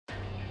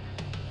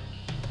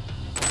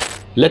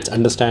Let's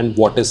understand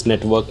what is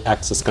network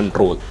access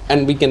control,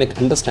 and we can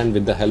understand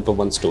with the help of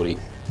one story.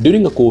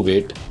 During a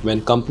COVID,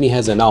 when company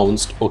has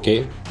announced,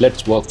 okay,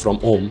 let's work from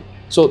home.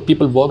 So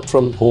people worked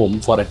from home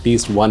for at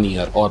least 1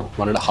 year or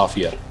 1.5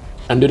 years.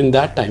 And during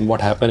that time,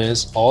 what happened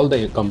is all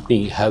the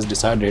company has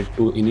decided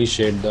to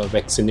initiate the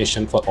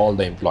vaccination for all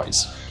the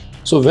employees.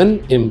 So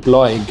when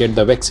employee get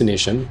the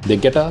vaccination, they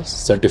get a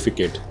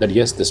certificate that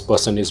yes, this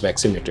person is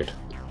vaccinated.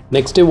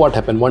 Next day what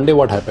happened? One day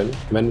what happened?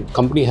 When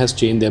company has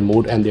changed their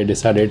mood and they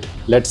decided,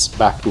 let's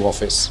back to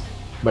office.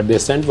 But they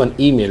sent one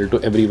email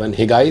to everyone,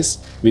 hey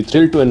guys, we're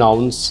thrilled to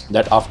announce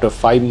that after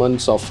 5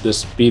 months of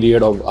this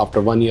period, or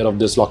after 1 year of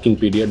this locking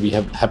period, we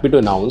are happy to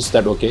announce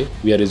that okay,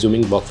 we are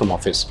resuming work from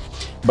office.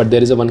 But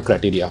there is a one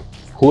criteria.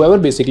 Whoever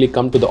basically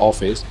come to the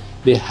office,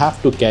 they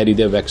have to carry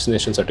their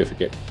vaccination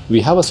certificate. We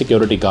have a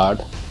security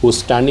guard who's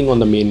standing on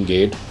the main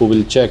gate who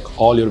will check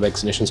all your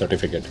vaccination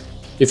certificate.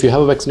 If you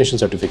have a vaccination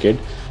certificate,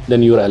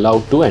 then you are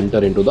allowed to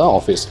enter into the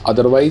office.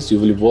 Otherwise, you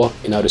will work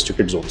in our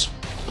restricted zones.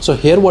 So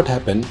here what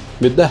happened,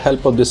 with the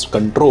help of this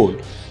control,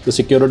 the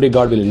security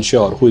guard will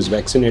ensure who is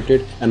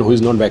vaccinated and who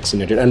is not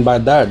vaccinated. And by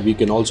that, we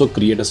can also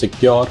create a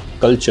secure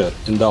culture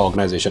in the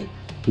organization.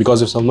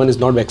 Because if someone is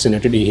not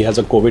vaccinated, he has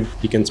a COVID,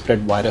 he can spread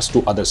virus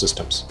to other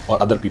systems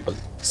or other people.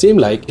 Same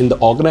like in the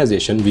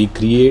organization,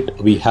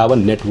 we have a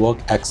network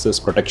access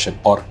protection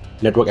or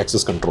network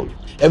access control.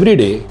 Every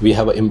day we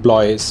have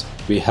employees,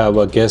 we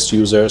have guest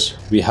users,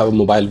 we have a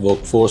mobile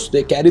workforce.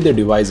 They carry their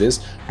devices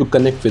to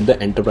connect with the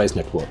enterprise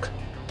network.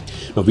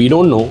 Now we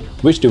don't know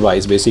which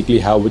device basically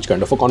have which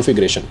kind of a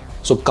configuration.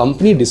 So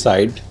company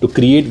decide to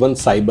create one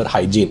cyber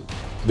hygiene,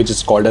 which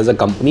is called as a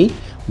company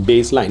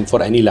baseline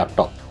for any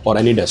laptop or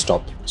any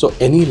desktop. So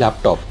any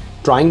laptop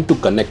trying to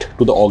connect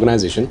to the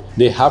organization,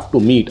 they have to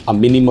meet a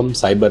minimum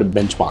cyber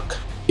benchmark.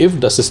 If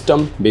the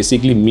system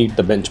basically meet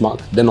the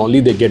benchmark, then only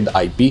they get the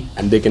IP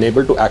and they can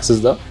able to access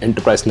the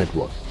enterprise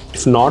network.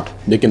 If not,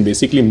 they can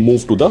basically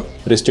move to the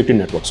restricted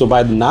network. So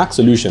by the NAC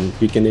solution,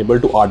 we can able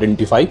to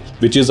identify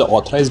which is an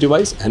authorized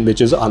device and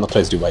which is an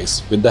unauthorized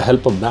device. With the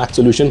help of NAC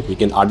solution, we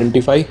can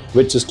identify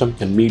which system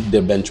can meet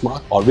their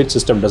benchmark or which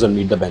system doesn't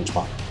meet the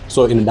benchmark.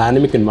 So in a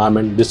dynamic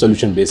environment, this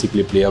solution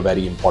basically play a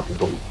very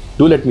important role.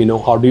 Do let me know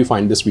how do you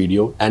find this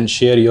video and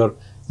share your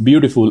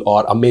beautiful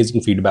or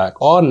amazing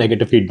feedback or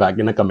negative feedback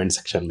in a comment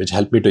section, which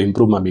help me to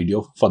improve my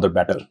video further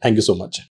better. Thank you so much.